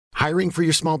Hiring for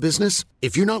your small business?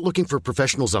 If you're not looking for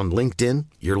professionals on LinkedIn,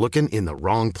 you're looking in the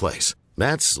wrong place.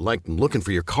 That's like looking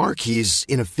for your car keys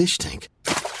in a fish tank.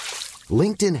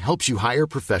 LinkedIn helps you hire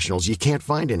professionals you can't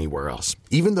find anywhere else,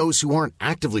 even those who aren't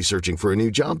actively searching for a new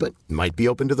job but might be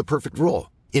open to the perfect role.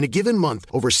 In a given month,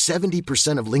 over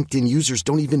 70% of LinkedIn users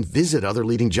don't even visit other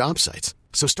leading job sites.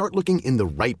 So start looking in the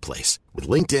right place. With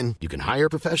LinkedIn, you can hire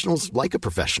professionals like a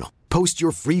professional. Post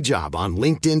your free job on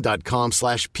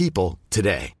linkedin.com/people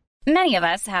today. Many of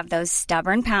us have those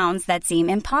stubborn pounds that seem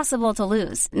impossible to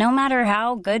lose, no matter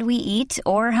how good we eat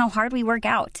or how hard we work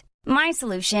out. My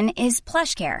solution is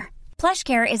PlushCare.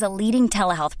 PlushCare is a leading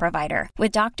telehealth provider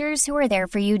with doctors who are there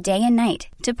for you day and night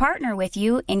to partner with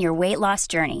you in your weight loss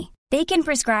journey. They can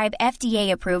prescribe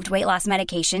FDA-approved weight loss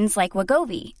medications like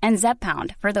Wegovy and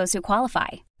Zepbound for those who qualify.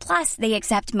 Plus, they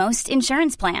accept most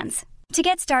insurance plans. To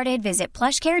get started, visit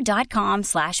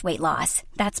plushcare.com/weightloss.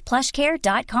 That's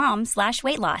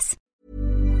plushcare.com/weightloss.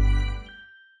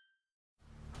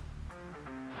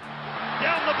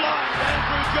 Down the blind,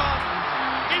 Andrew John.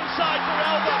 Inside for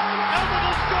Albert. Albert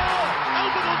will score.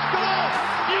 Albert will score.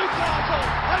 Newcastle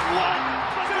have won.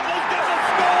 Fiddler's going to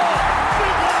score.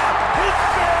 Fiddler, it's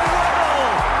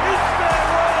farewell. It's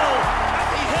farewell. And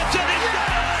he hits it. He's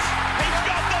got it. He's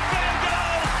got the field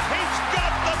goal. He's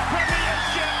got the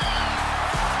premiership.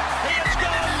 He has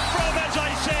gone from, as I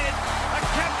said, a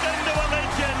captain to a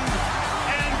legend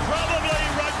and probably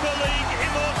rugby league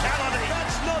immortality.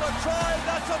 That's not a try.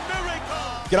 That's a miracle.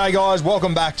 G'day guys,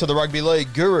 welcome back to the Rugby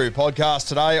League Guru podcast.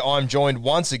 Today I'm joined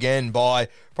once again by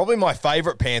probably my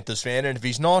favourite Panthers fan, and if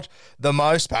he's not the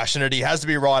most passionate, he has to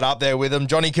be right up there with him.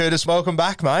 Johnny Curtis, welcome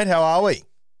back, mate. How are we?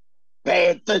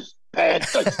 Panthers,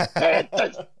 Panthers,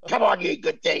 Panthers. Come on, you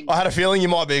good thing. I had a feeling you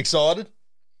might be excited.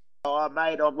 Oh,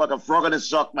 mate, I'm like a frog in a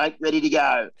sock, mate, ready to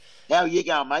go. How are you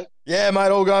going, mate? Yeah, mate,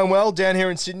 all going well. Down here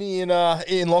in Sydney in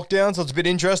lockdown, so it's a bit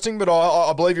interesting, but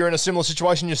I believe you're in a similar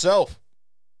situation yourself.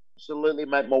 Absolutely,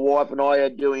 mate. My wife and I are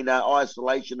doing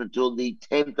isolation until the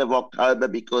 10th of October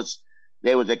because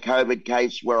there was a COVID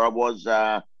case where I was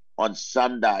on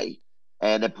Sunday,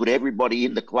 and it put everybody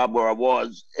in the club where I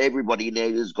was. Everybody in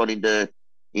there has gone into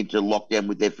lockdown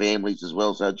with their families as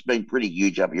well, so it's been pretty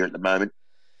huge up here at the moment.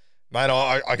 Mate,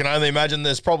 I can only imagine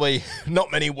there's probably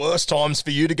not many worse times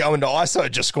for you to go into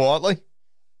ISO just quietly.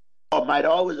 Oh, mate,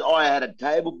 I had a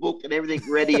table book and everything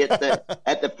ready at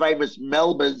the famous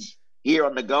Melbourne's here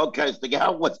on the Gold Coast to go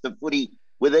and watch the footy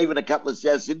with even a couple of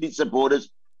South Sydney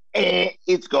supporters.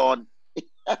 It's gone.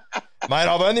 Mate,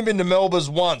 I've only been to Melbourne's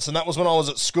once, and that was when I was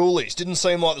at schoolies. Didn't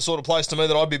seem like the sort of place to me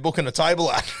that I'd be booking a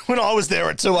table at when I was there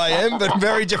at 2 a.m, but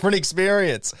very different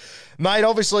experience. Mate,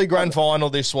 obviously grand final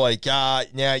this week.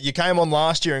 Now, you came on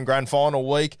last year in grand final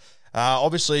week.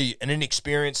 Obviously an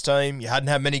inexperienced team. You hadn't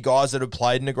had many guys that had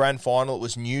played in a grand final. It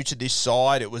was new to this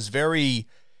side. It was very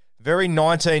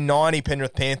 1990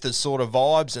 Penrith Panthers sort of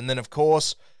vibes. And then, of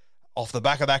course, off the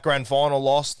back of that grand final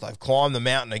loss, they've climbed the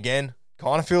mountain again.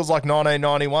 Kind of feels like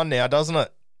 1991 now, doesn't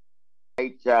it?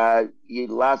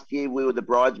 Last year we were the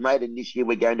bridesmaid, and this year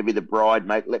we're going to be the bride,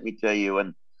 mate, let me tell you.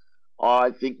 And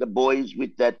I think the boys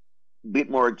with that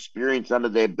bit more experience under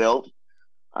their belt,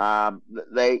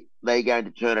 they're going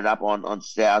to turn it up on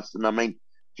South. And, I mean,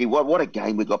 gee, what a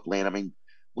game we got planned. I mean,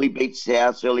 we beat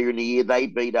South earlier in the year. They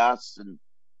beat us, and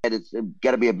it's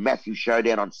going to be a massive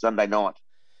showdown on Sunday night.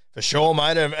 For sure,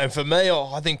 mate. And for me,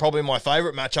 I think probably my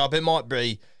favourite matchup, it might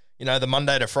be, the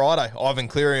Monday to Friday, Ivan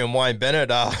Cleary and Wayne Bennett.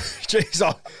 I'd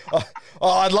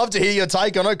love to hear your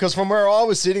take on it, because from where I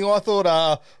was sitting, I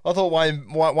thought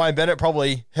Wayne Bennett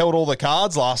probably held all the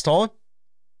cards last time.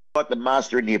 Like the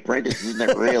Master and the Apprentice, isn't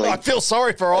it, really? I feel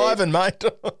sorry for Ivan, mate.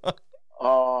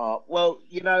 Oh, well,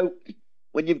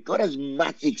 when you've got as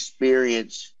much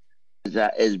experience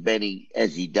as Benny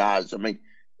as he does, I mean,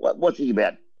 what's he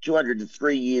about,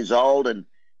 203 years old, and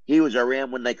he was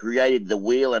around when they created the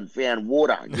wheel and found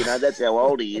water. That's how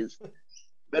old he is.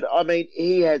 But, I mean,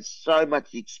 he has so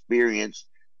much experience.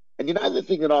 And the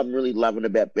thing that I'm really loving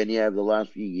about Benny over the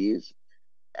last few years,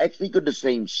 actually good to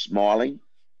see him smiling,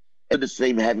 good to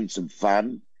see him having some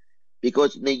fun,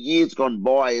 because in the years gone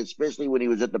by, especially when he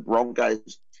was at the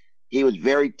Broncos, he was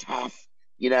very tough.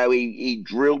 He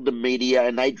drilled the media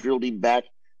and they drilled him back,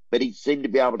 but he seemed to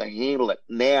be able to handle it.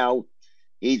 Now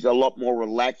he's a lot more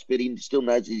relaxed, but he still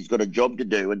knows he's got a job to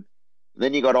do. And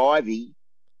then you got Ivy.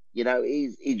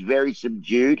 He's very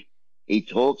subdued. He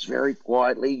talks very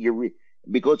quietly.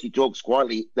 Because he talks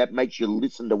quietly, that makes you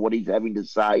listen to what he's having to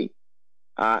say.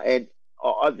 And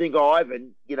I think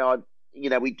Ivan,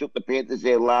 we took the Panthers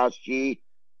there last year.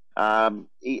 I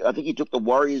think he took the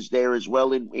Warriors there as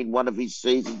well in one of his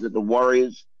seasons at the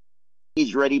Warriors.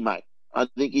 He's ready, mate. I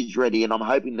think he's ready, and I'm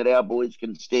hoping that our boys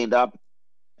can stand up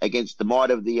against the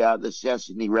might of the South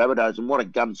Sydney Rabbitohs, and what a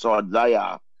gun side they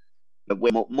are. But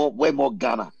we're more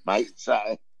gunner, mate. So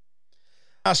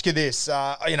ask you this,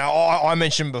 I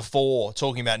mentioned before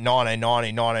talking about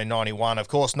 1990, 1991. Of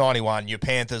course, 91, your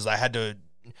Panthers, they had to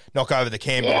knock over the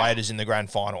Canberra Raiders in the grand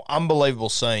final. Unbelievable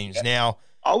scenes. Yeah. Now,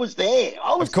 I was there.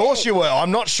 Of course you were.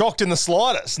 I'm not shocked in the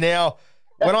slightest. Now,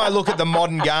 when I look at the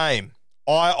modern game,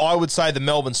 I would say the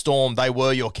Melbourne Storm, they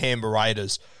were your Canberra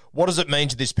Raiders. What does it mean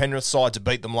to this Penrith side to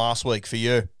beat them last week for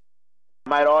you?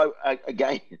 Mate,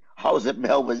 I was at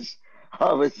Melbourne's.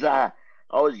 I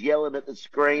was yelling at the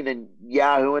screen and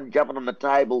yahooing, jumping on the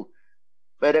table.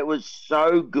 But it was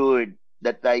so good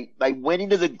that they went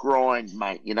into the grind,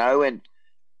 mate,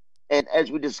 and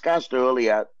as we discussed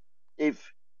earlier,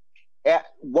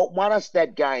 what won us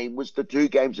that game was the two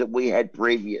games that we had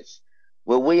previous,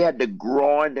 where we had to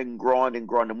grind and grind and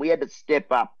grind, and we had to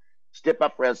step up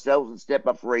for ourselves and step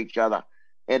up for each other.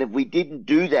 And if we didn't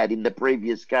do that in the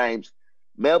previous games,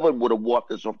 Melbourne would have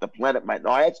wiped us off the planet, mate. And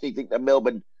I actually think that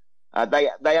Melbourne, they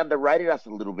underrated us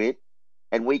a little bit,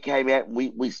 and we came out and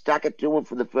we stuck it to them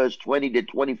for the first 20 to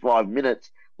 25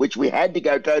 minutes, which we had to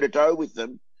go toe-to-toe with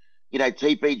them.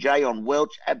 TPJ on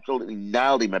Welch absolutely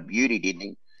nailed him a beauty, didn't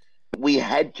he? We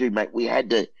had to, mate. We had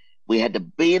to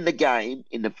be in the game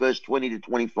in the first 20 to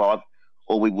 25,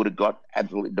 or we would have got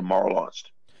absolutely demoralised.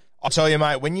 I'll tell you,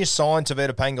 mate, when you signed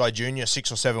Tevita Pangai Jr.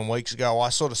 6 or 7 weeks ago, I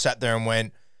sort of sat there and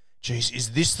went, geez,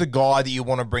 is this the guy that you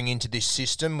want to bring into this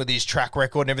system with his track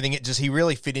record and everything? Does he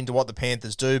really fit into what the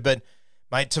Panthers do? But,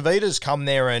 mate, Tevita's come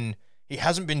there and he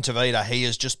hasn't been Tevita. He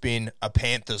has just been a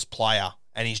Panthers player,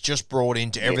 and he's just brought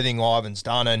into everything Ivan's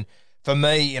done. And for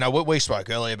me, we spoke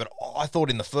earlier, but I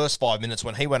thought in the first 5 minutes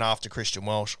when he went after Christian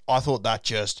Welch, I thought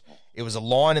that it was a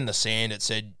line in the sand. It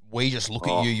said, we just look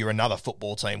at you. You're another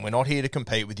football team. We're not here to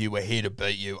compete with you. We're here to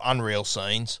beat you. Unreal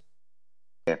scenes.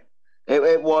 Yeah,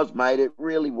 it was, mate. It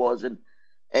really was. And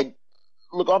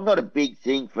look, I'm not a big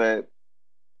thing for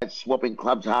swapping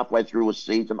clubs halfway through a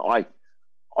season.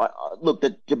 Look,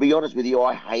 to be honest with you,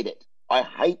 I hate it. I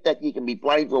hate that you can be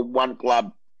playing for one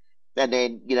club and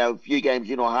then, a few games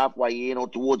in or halfway in or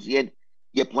towards the end,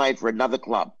 you're playing for another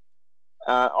club.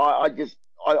 I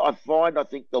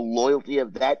think the loyalty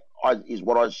of that is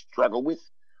what I struggle with.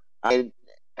 And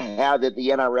how that the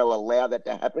NRL allow that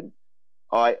to happen,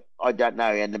 I don't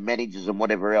know, and the managers and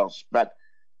whatever else. But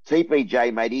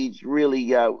TPJ, mate, he's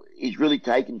really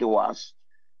taken to us,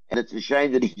 and it's a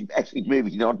shame that he's actually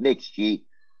moving on next year.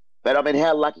 But, I mean,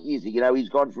 how lucky is he? He's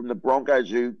gone from the Broncos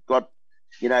who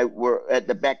were at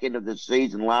the back end of the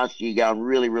season last year going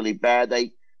really, really bad.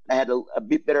 They had a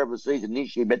bit better of a season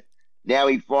this year, but now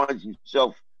he finds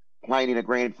himself playing in a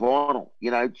grand final.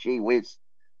 Gee whiz.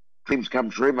 Dreams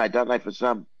come true, mate, don't they, for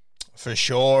some? For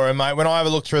sure. And, mate, when I have a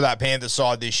look through that Panthers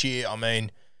side this year, I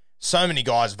mean, so many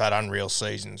guys have had unreal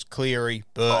seasons. Cleary,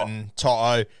 Burton,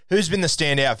 Toto. Who's been the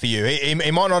standout for you? He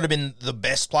might not have been the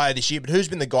best player this year, but who's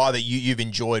been the guy that you've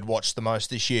enjoyed, watched the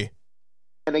most this year?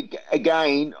 And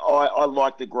again, I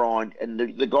like the grind. And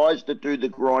the guys that do the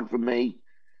grind for me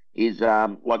is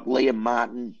like Liam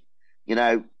Martin,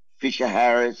 Fisher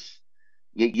Harris,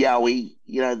 Yowie,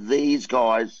 these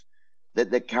guys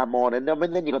that come on. And I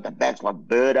mean, then you've got the backs like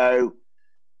Birdo,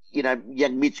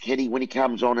 young Mitch Kenny when he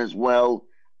comes on as well,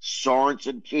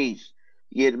 Sorensen, geez,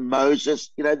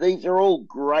 Moses, these are all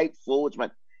great forwards,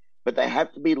 mate. But they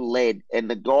have to be led. And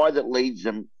the guy that leads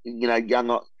them,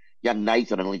 young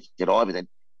Nathan, and at least said Ivan, then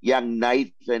young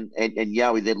Nathan and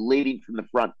Yowie, they're leading from the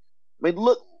front. I mean,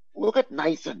 look at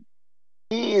Nathan.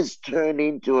 He has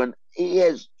he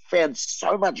has found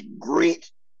so much grit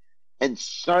and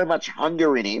so much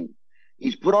hunger in him.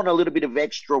 He's put on a little bit of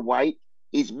extra weight.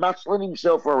 He's muscling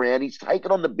himself around. He's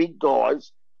taken on the big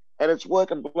guys, and it's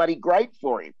working bloody great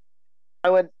for him.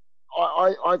 And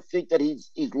I think that he's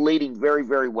leading very,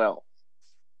 very well.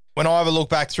 When I have a look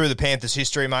back through the Panthers'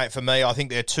 history, mate, for me, I think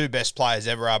their two best players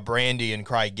ever are Brandy and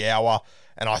Craig Gower.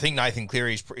 And I think Nathan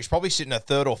Cleary is probably sitting at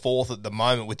third or fourth at the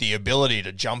moment with the ability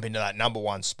to jump into that number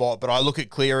one spot. But I look at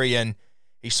Cleary and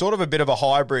he's sort of a bit of a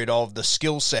hybrid of the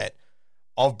skill set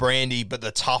of Brandy, but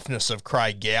the toughness of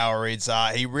Craig Gower.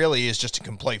 He really is just a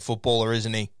complete footballer,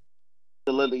 isn't he?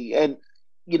 Absolutely. And,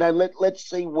 let's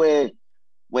see where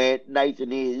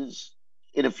Nathan is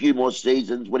in a few more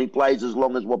seasons when he plays as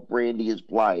long as what Brandy has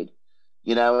played,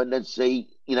 and let's see,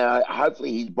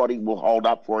 hopefully his body will hold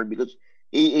up for him because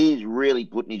he's really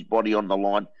putting his body on the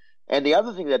line. And the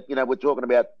other thing that, we're talking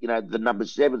about, the number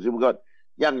sevens, and we've got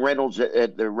young Reynolds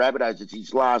at the Rabbitohs. It's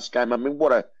his last game. I mean,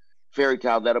 what a fairy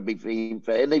tale that'll be for him,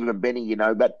 and even Benny,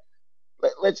 but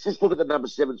let's just look at the number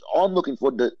sevens. I'm looking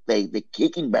forward to the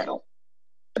kicking battle.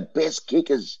 the best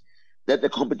kickers that the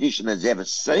competition has ever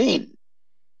seen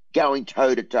going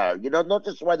toe-to-toe. You know, not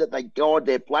just the way that they guide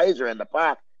their players around the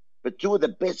park, but two of the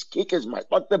best kickers, mate.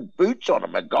 Like the boots on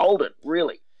them are golden,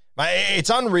 really. Mate, it's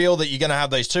unreal that you're going to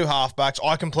have these two halfbacks.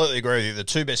 I completely agree with you. The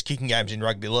two best kicking games in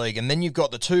rugby league. And then you've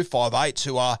got the 2'5'8"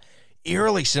 who are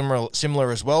eerily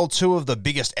similar as well. Two of the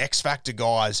biggest X-factor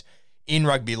guys in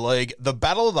rugby league. The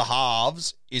battle of the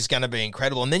halves is going to be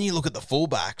incredible. And then you look at the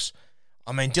fullbacks.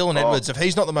 I mean, Dylan Edwards, if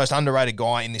he's not the most underrated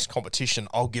guy in this competition,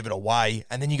 I'll give it away.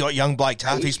 And then you got young Blake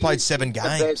Taaffe. He's played 7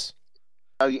 games.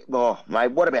 Oh,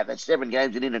 mate, what about that 7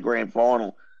 games and in a grand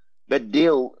final? But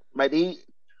Dill, mate,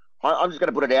 I'm just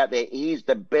going to put it out there. He's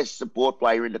the best support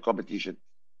player in the competition.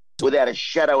 Without a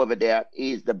shadow of a doubt,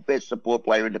 he is the best support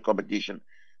player in the competition.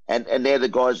 And they're the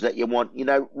guys that you want. You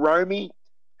know, Romy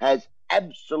has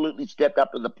absolutely stepped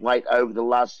up to the plate over the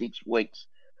last 6 weeks.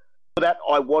 For that,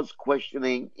 I was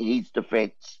questioning his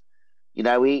defence. You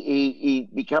know, he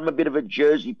become a bit of a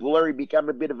jersey puller. He become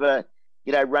a bit of a,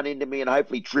 you know, run into me and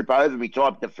hopefully trip over me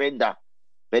type defender.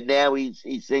 But now he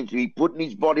seems to be putting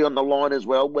his body on the line as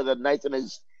well, whether Nathan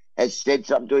has said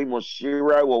something to him or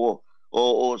Ciro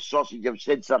or Sausage have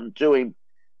said something to him.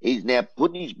 He's now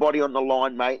putting his body on the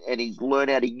line, mate, and he's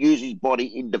learned how to use his body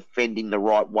in defending the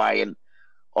right way. And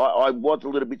I was a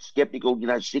little bit sceptical, you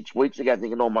know, 6 weeks ago,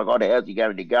 thinking, oh, my God, how's he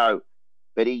going to go?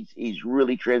 But he's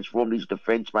really transformed his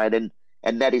defence, mate,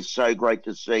 and that is so great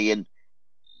to see. And,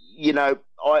 you know,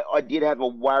 I did have a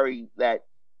worry that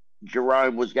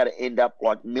Jerome was going to end up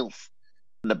like Milf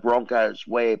in the Broncos,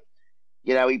 where,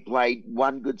 you know, he played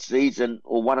 1 good season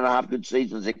or 1.5 good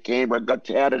seasons at Canberra, got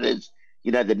touted as,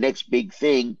 you know, the next big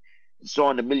thing,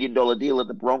 signed $1 million deal at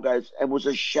the Broncos and was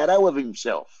a shadow of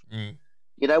himself.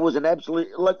 You know, was an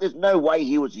absolute, like, there's no way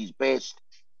he was his best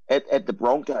at the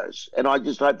Broncos. And I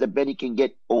just hope that Benny can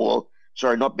get,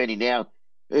 not Benny now.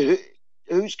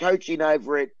 Who's coaching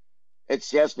over at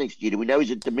South next year? Do we know?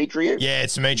 Is it Demetrio? Yeah,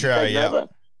 it's Demetrio, yeah.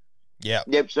 Yeah.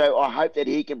 Yep, so I hope that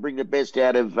he can bring the best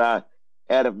out of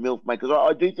Milf, mate, because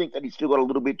I do think that he's still got a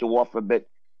little bit to offer, but,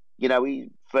 you know,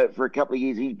 for a couple of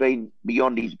years he's been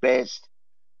beyond his best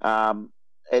at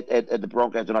the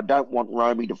Broncos, and I don't want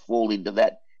Romy to fall into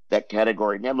that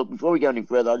category. Now, look, before we go any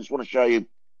further, I just want to show you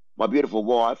my beautiful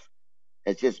wife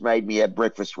has just made me a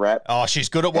breakfast wrap. Oh, she's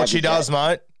good at what she does,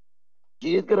 mate.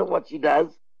 She is good at what she does,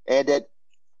 and it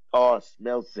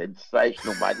smells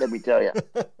sensational, mate, let me tell you.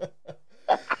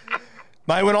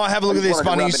 Mate, when I have a look at this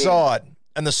funny side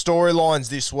and the storylines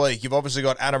this week, you've obviously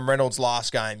got Adam Reynolds'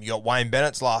 last game. You got Wayne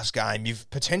Bennett's last game. You've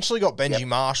potentially got Benji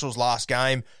Marshall's last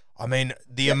game. I mean,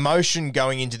 the emotion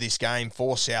going into this game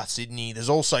for South Sydney. There's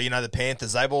also, you know, the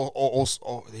Panthers. They've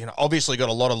also, you know, obviously got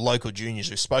a lot of local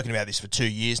juniors. We've spoken about this for 2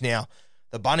 years now.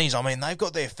 The Bunnies, I mean, they've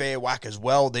got their fair whack as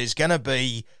well. There's going to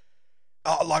be,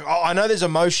 I know there's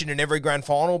emotion in every grand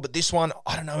final, but this one,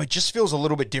 I don't know, it just feels a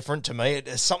little bit different to me.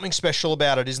 There's something special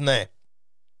about it, isn't there?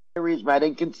 There is, mate,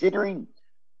 and considering,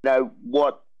 you know,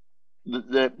 what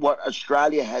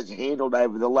Australia has handled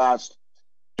over the last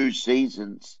 2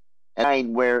 seasons,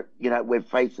 and where, you know, we're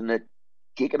facing it,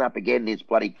 kicking up again this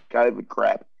bloody COVID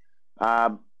crap,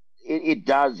 it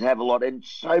does have a lot, and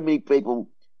so many people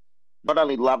not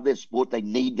only love their sport, they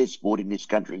need their sport in this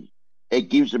country. It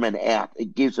gives them an out.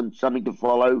 It gives them something to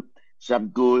follow, some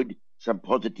good, some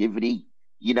positivity,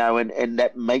 you know, and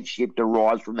that mateship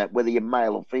derives from that, whether you're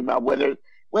male or female, whether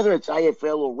it's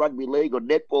AFL or rugby league or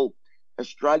netball.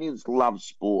 Australians love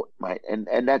sport, mate,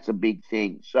 and that's a big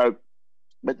thing. So,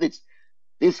 but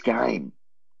this game,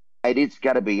 it's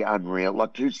going to be unreal.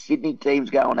 Like 2 Sydney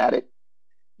teams going at it,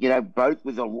 you know, both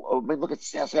with look at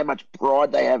South, how much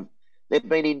pride they have. They've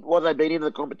been in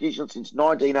the competition since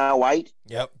 1908.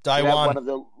 Yep, day one. One of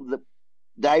the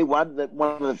day one,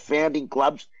 one of the founding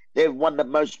clubs. They've won the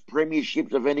most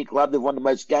premierships of any club. They've won the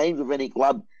most games of any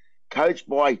club. Coached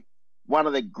by one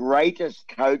of the greatest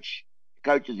coaches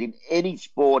in any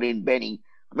sport in Benny.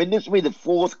 I mean, this will be the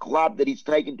 4th club that he's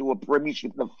taken to a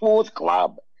premiership. The 4th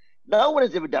club. No one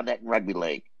has ever done that in rugby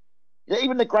league.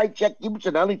 Even the great Jack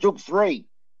Gibson only took 3.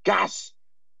 Gus,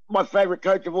 my favourite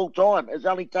coach of all time, has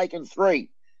only taken 3.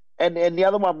 And the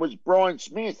other one was Brian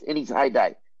Smith in his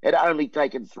heyday. Had only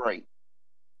taken 3.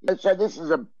 So this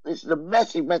is a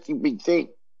massive, massive big thing.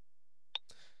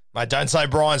 Mate, don't say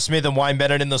Brian Smith and Wayne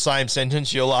Bennett in the same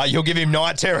sentence. You'll give him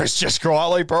night terrors just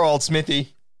quietly. Poor old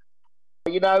Smithy.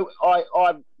 You know,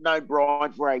 I've known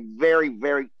Brian for a very,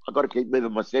 very... I've got to keep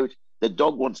moving my sandwich. The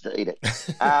dog wants to eat it.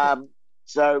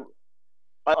 So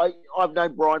I've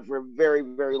known Brian for a very,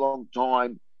 very long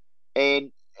time.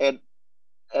 And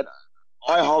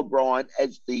I hold Brian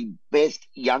as the best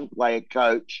young player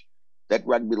coach that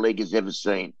rugby league has ever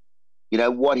seen. You know,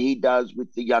 what he does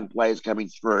with the young players coming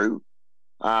through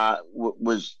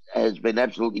has been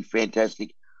absolutely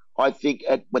fantastic. I think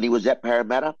when he was at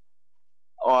Parramatta,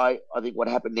 I think what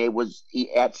happened there was he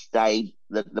outstayed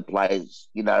the players,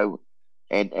 you know,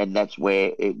 and that's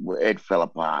where it fell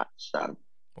apart. So.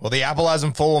 Well, the apple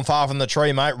hasn't fallen far from the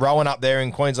tree, mate. Rowan up there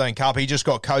in Queensland Cup, he just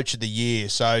got Coach of the Year,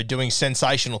 so doing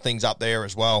sensational things up there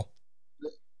as well.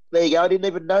 There you go. I didn't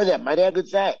even know that, mate. How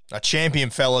good's that? A champion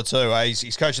fella too. Eh?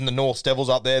 He's coaching the North Devils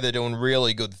up there. They're doing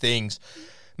really good things.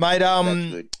 Mate,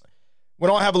 when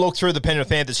I have a look through the Penrith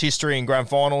Panthers' history in grand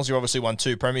finals, you obviously won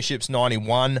 2 premierships,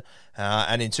 91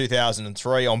 and in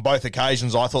 2003. On both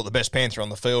occasions, I thought the best Panther on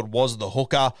the field was the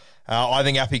hooker. I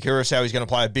think Appy Curacao is going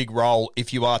to play a big role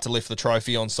if you are to lift the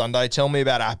trophy on Sunday. Tell me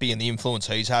about Appy and the influence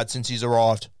he's had since he's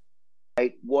arrived.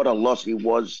 Mate, what a loss he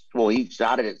was. Well, he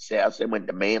started at South and went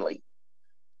to Manly.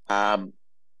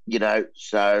 You know,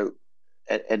 so,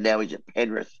 and now he's at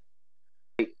Penrith.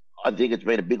 I think it's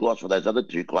been a big loss for those other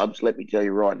 2 clubs, let me tell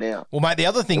you right now. Well, mate, the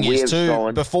other thing is,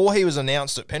 too, before he was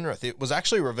announced at Penrith, it was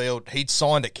actually revealed he'd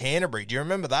signed at Canterbury. Do you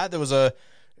remember that? There was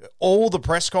all the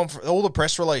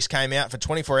press release came out for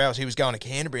 24 hours he was going to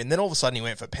Canterbury, and then all of a sudden he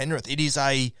went for Penrith.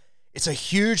 It's a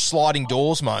huge sliding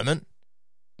doors moment.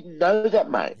 Didn't know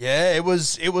that, mate. Yeah, it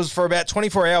was for about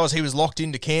 24 hours he was locked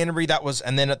into Canterbury.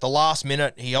 And then at the last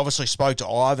minute he obviously spoke to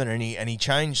Ivan and he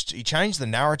changed the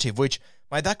narrative, which,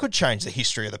 mate, that could change the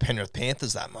history of the Penrith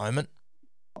Panthers, that moment.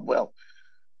 Well,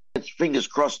 it's fingers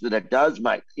crossed that it does,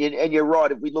 mate. And you're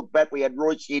right. If we look back, we had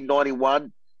Royce in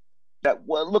 91.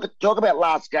 Well, talk about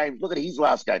last games. Look at his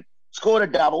last game. Scored a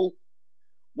double,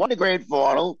 won the grand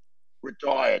final,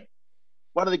 retired.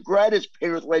 One of the greatest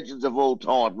Penrith legends of all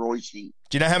time, Royce.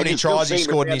 Do you know how many tries he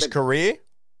scored in his career?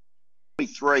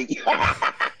 3.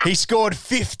 He scored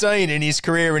 15 in his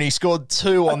career, and he scored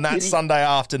 2 on that Sunday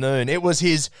afternoon. It was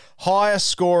his highest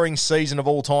scoring season of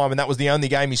all time, and that was the only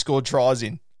game he scored tries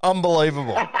in.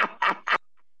 Unbelievable.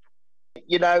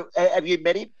 You know, have you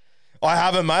met him? I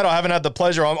haven't, mate. I haven't had the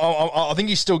pleasure. I think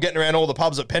he's still getting around all the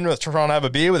pubs at Penrith trying to have a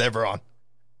beer with everyone.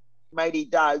 Mate, he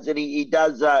does, and he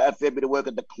does a fair bit of work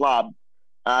at the club.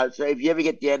 So if you ever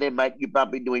get down there, mate, you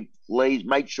bump into him, please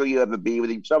make sure you have a beer with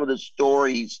him. Some of the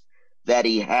stories that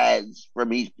he has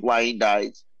from his playing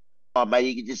days, oh, mate,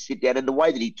 you can just sit down. And the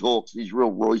way that he talks is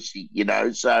real Roycey, you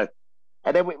know. So,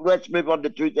 and then let's move on to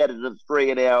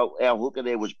 2003, and our hooker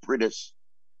there was Priddis.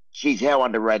 Jeez, how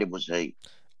underrated was he?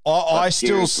 I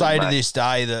still say to this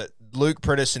day that Luke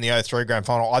Priddis in the 03 grand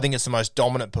final, I think it's the most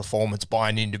dominant performance by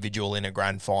an individual in a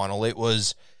grand final. It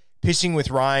was pissing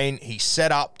with rain. He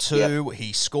set up 2. Yep.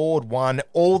 He scored 1.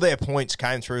 All their points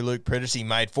came through Luke Priddis. He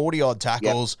made 40-odd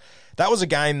tackles. Yep. That was a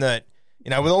game that,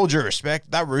 you know, with all due respect,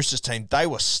 that Roosters team, they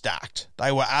were stacked.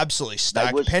 They were absolutely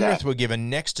stacked. Penrith were given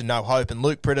next to no hope, and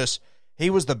Luke Priddis, he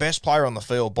was the best player on the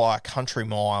field by a country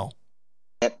mile.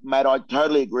 Yeah, mate, I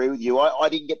totally agree with you. I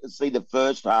didn't get to see the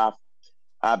first half,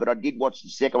 but I did watch the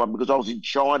second one because I was in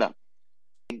China.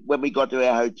 When we got to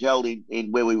our hotel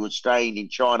in where we were staying in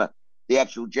China, the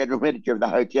actual general manager of the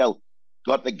hotel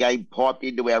got the game piped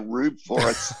into our room for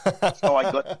us. So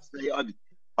I got to see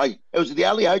it was the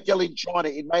only hotel in China,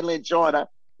 in mainland China,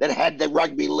 that had the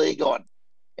rugby league on.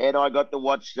 And I got to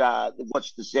watch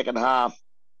the second half.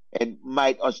 And,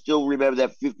 mate, I still remember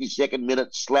that 52nd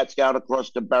minute slats going across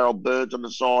to Barrel Burns on the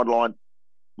sideline.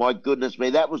 My goodness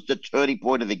me, that was the turning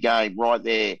point of the game right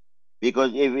there.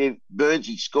 Because if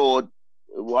Burnsy scored,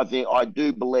 I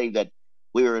do believe that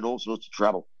we were in all sorts of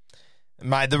trouble.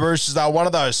 Mate, the Roosters, they were one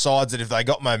of those sides that if they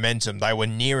got momentum, they were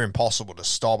near impossible to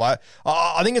stop.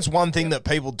 I think it's one thing that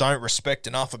people don't respect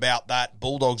enough about that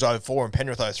Bulldogs 04 and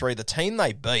Penrith 03. The team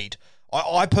they beat,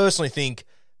 I personally think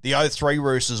the 03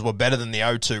 Roosters were better than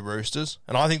the 02 Roosters,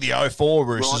 and I think the 04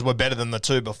 Roosters were better than the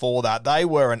 2 before that. They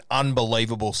were an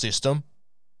unbelievable system.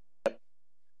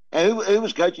 And who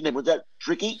was coaching them? Was that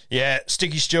Tricky? Yeah,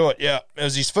 Sticky Stewart, yeah. It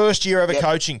was his first year ever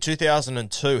coaching,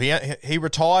 2002. He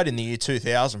retired in the year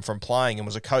 2000 from playing and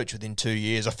was a coach within 2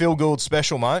 years. A feel-good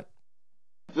special, mate.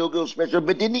 Feel-good special.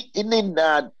 But didn't in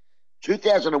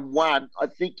 2001, I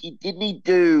think didn't he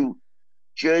do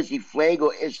Jersey Flag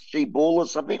or SG Ball or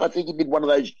something? I think he did one of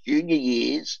those junior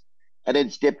years and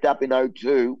then stepped up in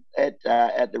 02 at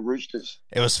the Roosters.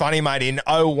 It was funny, mate. In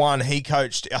 01, he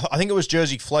coached, I think it was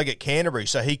Jersey Flag at Canterbury.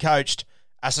 So he coached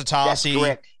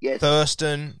Asatasi,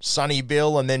 Thurston, Sonny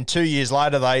Bill, and then 2 years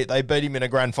later they beat him in a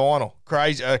grand final.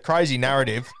 Crazy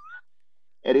narrative.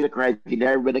 It is a crazy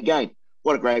narrative, but again,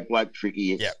 what a great bloke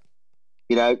Tricky is. Yeah.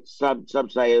 You know, some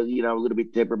say, a little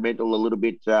bit temperamental, a little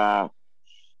bit,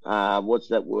 what's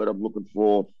that word I'm looking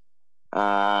for?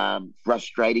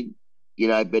 Frustrating.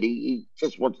 But he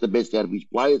just wants the best out of his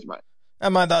players, mate.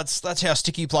 And mate, that's how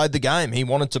Sticky played the game. He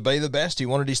wanted to be the best. He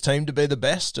wanted his team to be the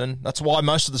best, and that's why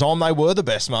most of the time they were the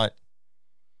best, mate.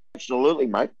 Absolutely,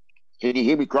 mate. Can you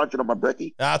hear me crunching on my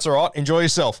brekkie? That's all right. Enjoy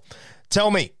yourself. Tell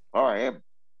me, I am.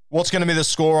 what's going to be the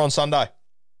score on Sunday?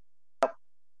 I'm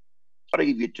going to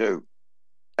give you two.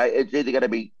 It's either going to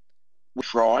be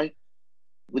try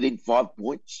within 5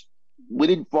 points,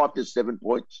 within 5 to 7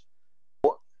 points,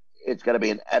 or it's going to be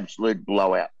an absolute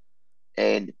blowout.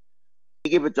 And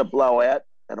if it's a blowout,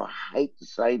 and I hate to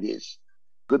say this,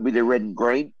 could be the red and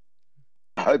green.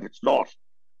 I hope it's not.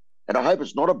 And I hope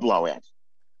it's not a blowout.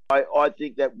 I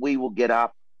think that we will get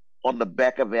up on the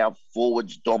back of our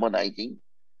forwards dominating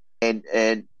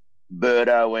and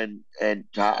Birdo and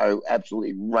Tato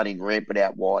absolutely running rampant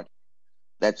out wide.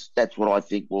 That's what I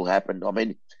think will happen. I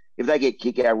mean, if they get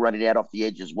Kikau running out off the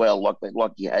edge as well, like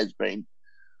he has been,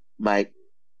 mate,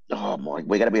 oh my,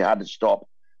 we're going to be hard to stop.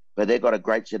 But they've got a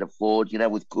great set of forwards,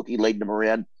 with Cookie leading them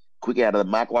around, quick out of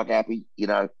the muck like Happy,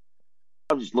 I'm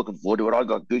just looking forward to it. I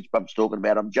got goosebumps talking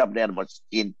about it. I'm jumping out of my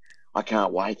skin. I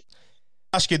can't wait.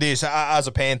 Ask you this, as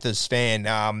a Panthers fan,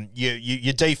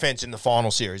 your defense in the final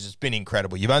series has been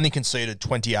incredible. You've only conceded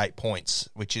 28 points,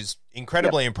 which is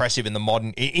incredibly impressive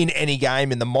in any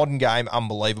game. In the modern game,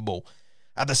 unbelievable.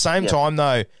 At the same time,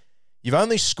 though, you've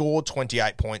only scored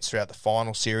 28 points throughout the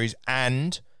final series,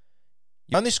 and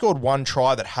you only scored one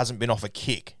try that hasn't been off a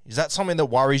kick. Is that something that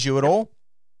worries you at all?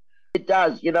 It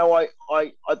does. I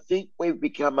think we've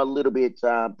become a little bit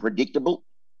predictable.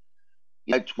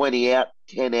 20 out,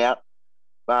 10 out,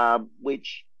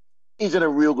 which isn't a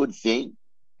real good thing.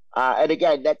 And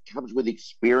again, that comes with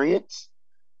experience.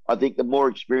 I think the more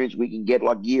experience we can get,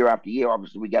 like year after year,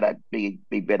 obviously we got to be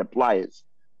better players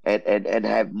and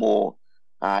have more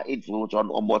influence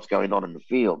on what's going on in the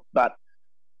field. But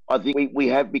I think we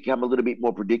have become a little bit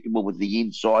more predictable with the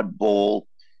inside ball,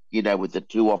 with the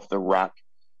two off the ruck.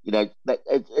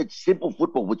 It's simple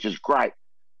football, which is great,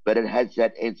 but it has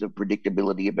that sense of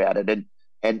predictability about it,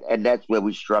 and that's where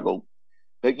we struggle.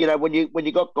 But when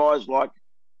you got guys like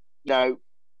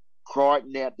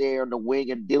Crichton out there on the wing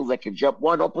and Dill that can jump,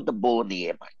 why not put the ball in the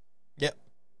air, mate? Yep.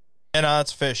 And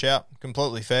it's a fair shout,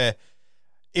 completely fair.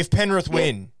 If Penrith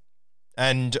win,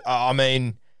 and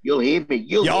you'll hear me.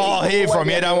 I'll hear from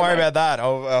you. Don't worry about that.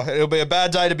 It'll be a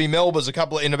bad day to be Melbourne's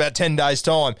in about 10 days'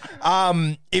 time.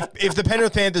 If the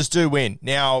Penrith Panthers do win,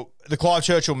 now the Clive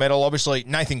Churchill medal, obviously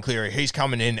Nathan Cleary, he's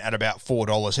coming in at about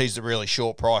 $4. He's the really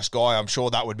short price guy. I'm sure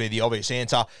that would be the obvious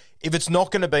answer. If it's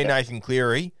not going to be Nathan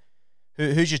Cleary,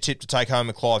 who's your tip to take home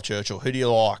at Clive Churchill? Who do you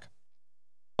like?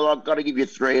 Well, I've got to give you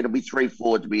three. It'll be 3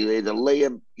 forwards. It'll be either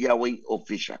Liam, Yowie, or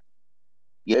Fisher.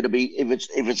 Yeah, it'll be if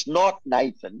it's not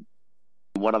Nathan,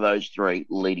 one of those three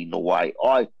leading the way.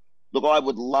 I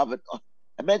would love it.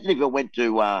 Imagine if it went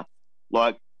to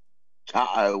like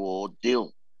Tato or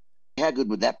Dill. How good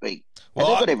would that be? Well,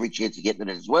 they've got every chance of getting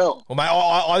it as well. Well, mate,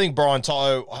 I think Brian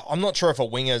Tato, I'm not sure if a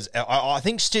winger's... I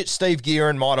think Steve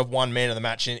Gearin might have won man of the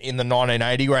match in the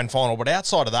 1980 grand final, but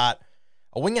outside of that,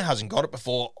 a winger hasn't got it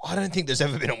before. I don't think there's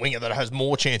ever been a winger that has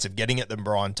more chance of getting it than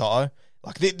Brian Tato.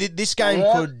 Like, this game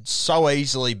could so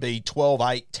easily be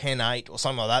 12-8, 10-8 or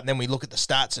something like that, and then we look at the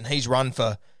stats, and he's run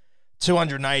for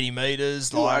 280 metres.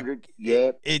 200,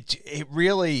 yeah. It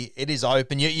really is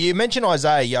open. You mentioned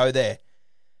Isaiah Yeo there.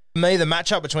 For me, the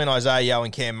matchup between Isaiah Yeo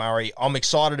and Cam Murray, I'm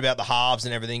excited about the halves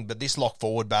and everything, but this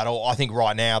lock-forward battle, I think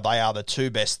right now they are the two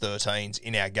best 13s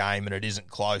in our game, and it isn't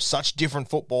close. Such different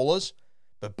footballers,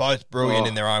 but both brilliant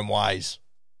in their own ways.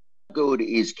 How good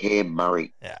is Cam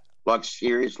Murray? Yeah. Like,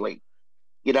 seriously.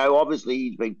 Obviously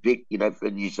he's been picked,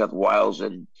 for New South Wales,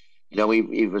 and,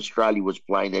 if Australia was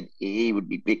playing it, he would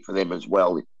be picked for them as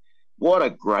well. What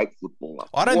a great footballer.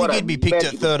 I don't think he'd be picked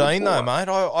at 13, though, mate.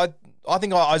 I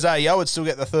think Isaiah Yeo would still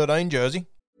get the 13 jersey.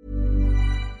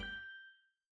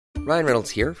 Ryan Reynolds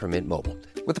here from Mint Mobile.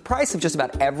 With the price of just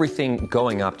about everything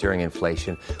going up during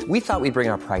inflation, we thought we'd bring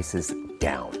our prices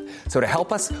down. So to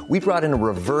help us, we brought in a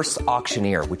reverse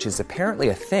auctioneer, which is apparently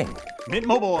a thing. Mint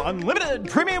Mobile Unlimited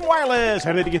Premium Wireless.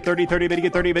 How to get 30, 30, bit to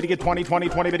get 30, bit to get 20, 20,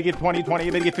 20, bit to get 20, 20,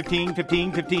 bit to get 15,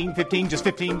 15, 15, 15, just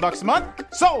 $15 a month?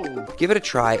 Sold! Give it a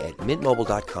try at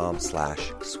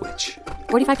mintmobile.com/switch.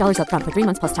 $45 up front for 3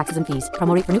 months plus taxes and fees.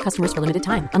 Promo rate for new customers for limited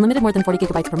time. Unlimited more than 40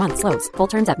 gigabytes per month. Slows full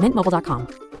terms at mintmobile.com.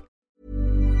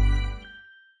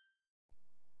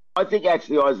 I think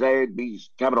actually Isaiah would be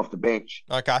coming off the bench.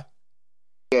 Okay.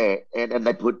 Yeah, and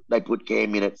they put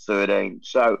Cam in at 13.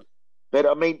 So, but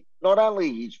not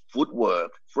only his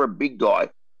footwork for a big guy,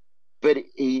 but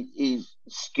his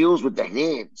skills with the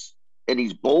hands and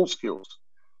his ball skills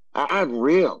are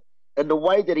unreal. And the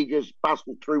way that he just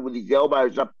bustled through with his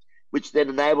elbows up, which then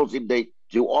enables him to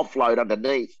offload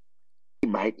underneath.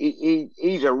 Mate,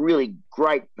 he's a really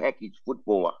great package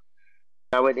footballer.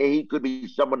 And he could be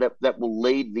someone that will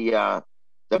lead the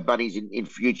Bunnies in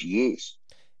future years.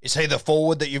 Is he the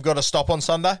forward that you've got to stop on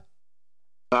Sunday?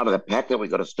 Part of the pack that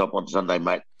we've got to stop on Sunday,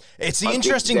 mate. It's the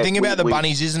interesting thing about the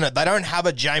Bunnies, isn't it? They don't have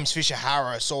a James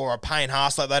Fisher-Harris or a Payne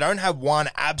Haas. They don't have one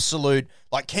absolute...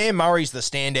 Like, Cam Murray's the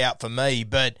standout for me,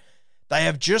 but they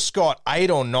have just got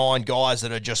 8 or 9 guys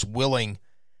that are just willing to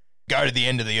go to the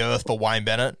end of the earth for Wayne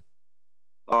Bennett.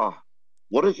 Oh,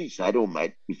 what does he say to them,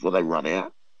 mate, before they run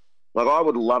out? Like, I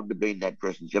would love to be in that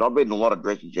dressing shed. I've been in a lot of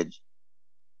dressing sheds.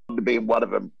 I'd love to be in one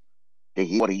of them to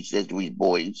hear what he says to his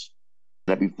boys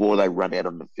before they run out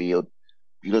on the field.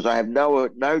 Because I have no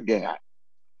doubt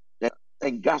that,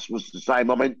 and Gus was the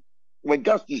same. I mean, when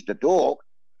Gus used to talk,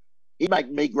 he'd make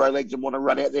me grow legs and want to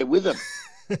run out there with him.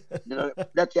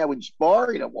 That's how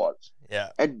inspiring it was. Yeah.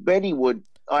 And Benny would,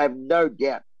 I have no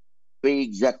doubt, be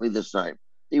exactly the same.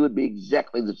 He would be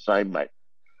exactly the same, mate.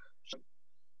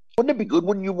 Wouldn't it be good?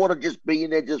 Wouldn't you want to just be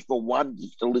in there just for one,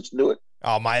 just to listen to it?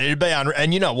 Oh, mate, it'd be unreal.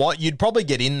 And you know what? You'd probably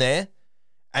get in there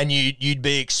and you'd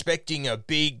be expecting a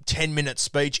big 10-minute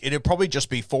speech. It'd probably just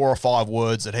be 4 or 5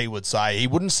 words that he would say. He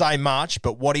wouldn't say much,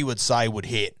 but what he would say would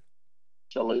hit.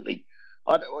 Absolutely.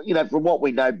 From what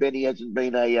we know, Benny hasn't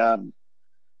been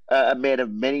a man of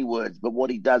many words, but what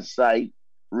he does say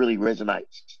really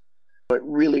resonates. But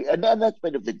really, and that's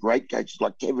been of the great coaches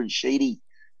like Kevin Sheedy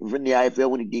from the AFL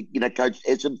when he did, coached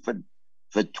Essendon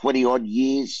for 20-odd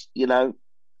years,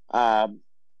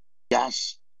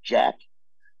 Gus, Jack,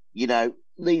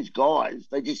 these guys,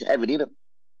 they just have it in them.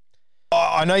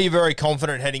 I know you're very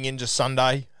confident heading into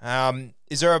Sunday.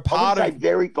 Is there a part I wouldn't say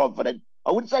very confident.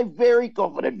 I wouldn't say very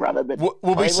confident, brother. But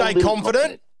will we say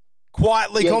confident?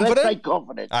 Quietly confident? Let's say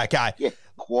confident. Okay. Yeah,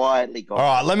 quietly confident.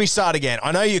 All right, let me start again.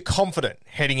 I know you're confident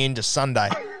heading into Sunday.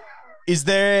 Is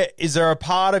there a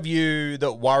part of you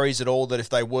that worries at all that if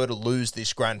they were to lose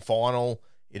this grand final,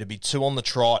 it'd be 2 on the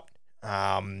trot?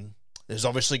 There's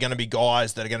obviously going to be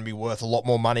guys that are going to be worth a lot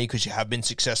more money because you have been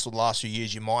successful the last few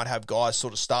years. You might have guys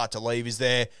sort of start to leave. Is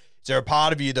there a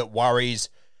part of you that worries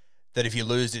that if you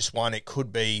lose this one, it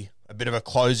could be a bit of a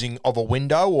closing of a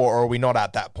window, or are we not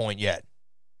at that point yet?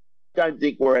 I don't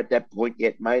think we're at that point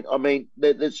yet, mate. I mean,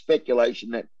 there's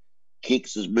speculation that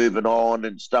Kicks is moving on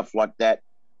and stuff like that.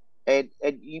 And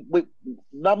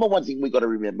number one thing we've got to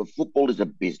remember, football is a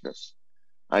business,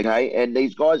 okay? And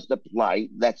these guys that play,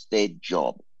 that's their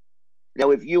job.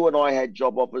 Now, if you and I had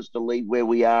job offers to leave where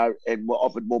we are and were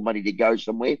offered more money to go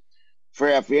somewhere,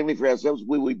 for our family, for ourselves,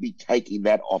 we would be taking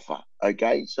that offer,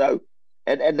 okay? So,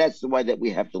 and that's the way that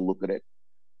we have to look at it.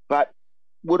 But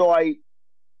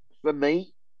for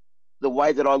me, the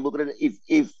way that I look at it,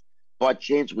 if by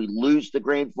chance we lose the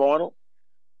grand final,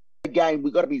 again,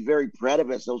 we've got to be very proud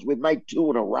of ourselves. We've made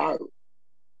 2 in a row.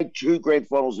 2 grand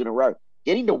finals in a row.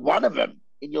 Getting to one of them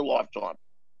in your lifetime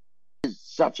is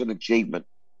such an achievement.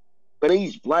 But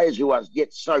these players who are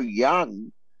yet so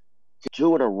young,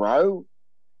 2 in a row,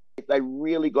 they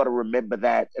really got to remember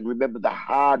that and remember the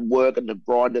hard work and the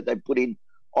grind that they put in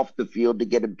off the field to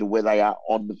get them to where they are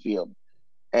on the field.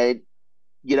 And,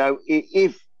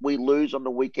 if we lose on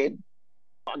the weekend,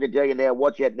 I can tell you now,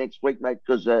 watch out next week, mate,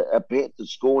 because a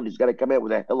Panthers scorn is going to come out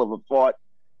with a hell of a fight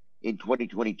in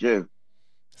 2022.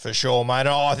 For sure, mate.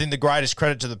 I think the greatest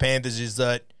credit to the Panthers is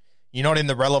that you're not in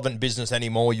the relevant business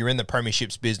anymore. You're in the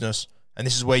premierships business, and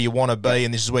this is where you want to be,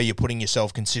 and this is where you're putting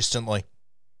yourself consistently.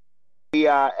 We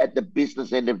are at the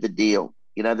business end of the deal.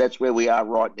 That's where we are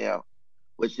right now.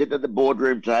 We're sitting at the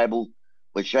boardroom table.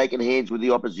 We're shaking hands with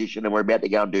the opposition, and we're about to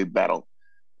go and do battle.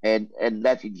 And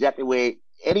that's exactly where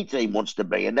any team wants to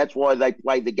be, and that's why they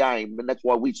play the game, and that's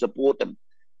why we support them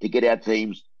to get our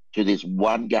teams to this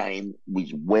one game,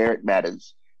 which is where it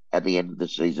matters at the end of the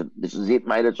season. This is it,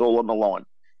 mate. It's all on the line.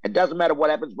 It doesn't matter what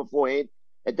happens beforehand.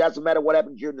 It doesn't matter what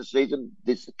happens during the season.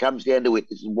 This comes down to it.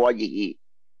 This is why you're here.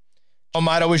 Oh,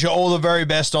 mate, I wish you all the very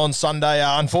best on Sunday.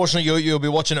 Unfortunately, you'll be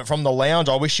watching it from the lounge.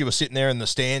 I wish you were sitting there in the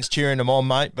stands cheering them on,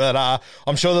 mate. But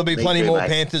I'm sure there'll be plenty more, mate.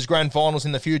 Panthers grand finals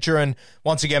in the future. And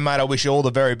once again, mate, I wish you all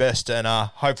the very best. And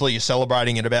hopefully you're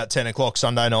celebrating at about 10 o'clock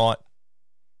Sunday night.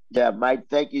 Yeah, mate,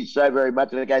 thank you so very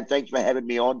much. And again, thanks for having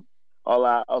me on.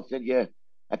 I'll send you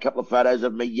a couple of photos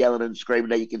of me yelling and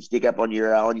screaming that you can stick up on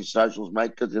your socials,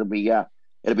 mate, because it'll be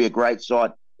a great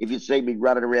sight. If you see me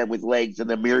running around with legs, and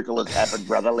the miracle has happened,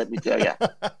 brother, let me tell you.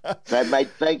 So, mate,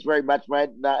 thanks very much, mate.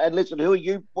 And listen, who are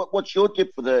you? What's your tip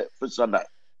for Sunday?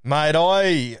 Mate,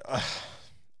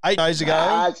 8 days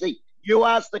ago. See, you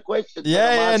asked the question.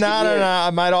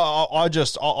 No, mate.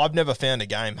 I've never found a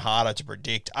game harder to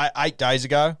predict. 8 days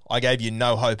ago, I gave you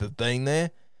no hope of being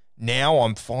there. now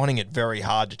I'm finding it very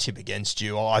hard to tip against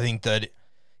you. I think that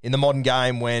in the modern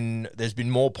game, when there's been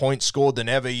more points scored than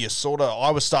ever,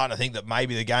 I was starting to think that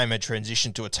maybe the game had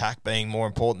transitioned to attack being more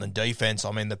important than defense.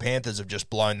 I mean, the Panthers have just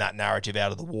blown that narrative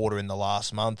out of the water in the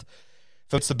last month.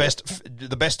 It's the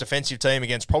best defensive team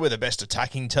against probably the best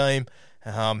attacking team.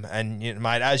 And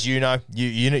mate, as you know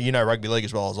rugby league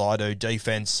as well as I do.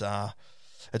 Defense,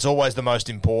 it's always the most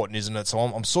important, isn't it? So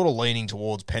I'm sort of leaning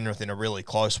towards Penrith in a really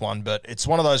close one, but it's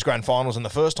one of those grand finals, and the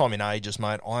first time in ages,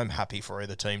 mate, I'm happy for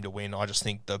either team to win. I just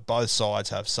think that both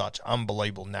sides have such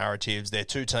unbelievable narratives. They're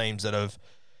two teams that have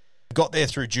got there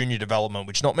through junior development,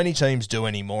 which not many teams do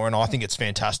anymore, and I think it's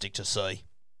fantastic to see.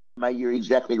 Mate, you're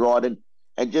exactly right.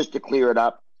 And just to clear it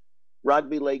up,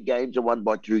 rugby league games are won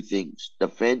by two things: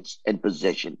 defence and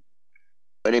possession.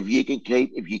 But if you can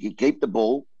keep the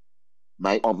ball,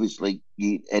 mate, obviously,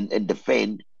 and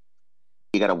defend,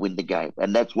 you're going to win the game.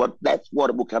 And that's what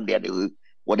it will come down to.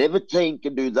 Whatever team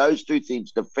can do those two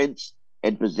things, defence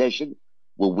and possession,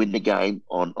 will win the game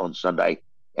on Sunday.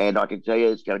 And I can tell you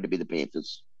it's going to be the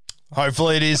Panthers.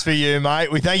 Hopefully it is for you,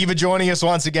 mate. We thank you for joining us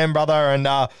once again, brother. And,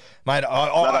 mate,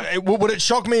 would it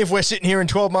shock me if we're sitting here in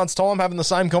 12 months' time having the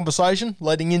same conversation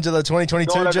leading into the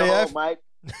 2022 Not GF? at all,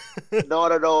 mate.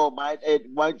 Not at all, mate. It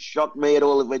won't shock me at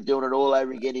all if we're doing it all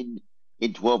over again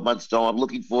in 12 months' time. I'm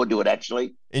looking forward to it,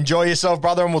 actually. Enjoy yourself,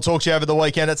 brother, and we'll talk to you over the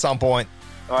weekend at some point.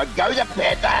 All right, go the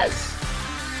Panthers!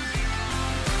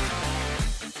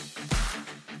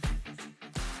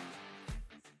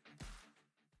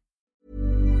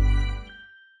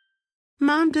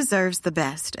 Mom deserves the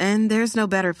best, and there's no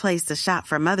better place to shop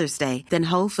for Mother's Day than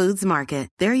Whole Foods Market.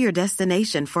 They're your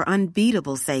destination for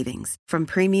unbeatable savings, from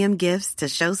premium gifts to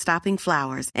show-stopping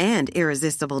flowers and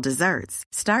irresistible desserts.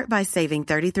 Start by saving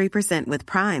 33% with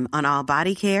Prime on all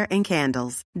body care and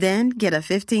candles. Then get a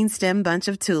 15-stem bunch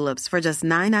of tulips for just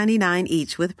 $9.99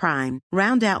 each with Prime.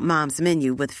 Round out Mom's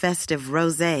menu with festive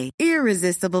rosé,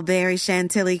 irresistible berry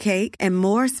chantilly cake, and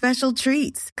more special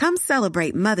treats. Come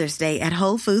celebrate Mother's Day at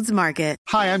Whole Foods Market.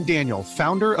 Hi, I'm Daniel,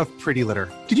 founder of Pretty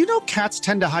Litter. Did you know cats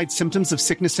tend to hide symptoms of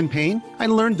sickness and pain? I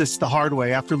learned this the hard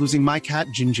way after losing my cat,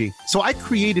 Gingy. So I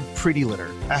created Pretty Litter,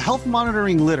 a health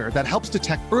monitoring litter that helps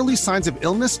detect early signs of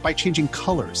illness by changing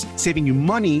colors, saving you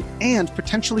money and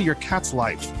potentially your cat's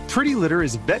life. Pretty Litter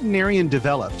is veterinarian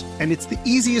developed, and it's the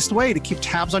easiest way to keep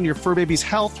tabs on your fur baby's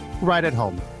health right at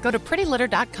home. Go to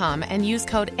prettylitter.com and use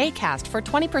code ACAST for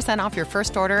 20% off your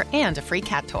first order and a free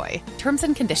cat toy. Terms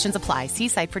and conditions apply. See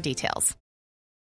site for details.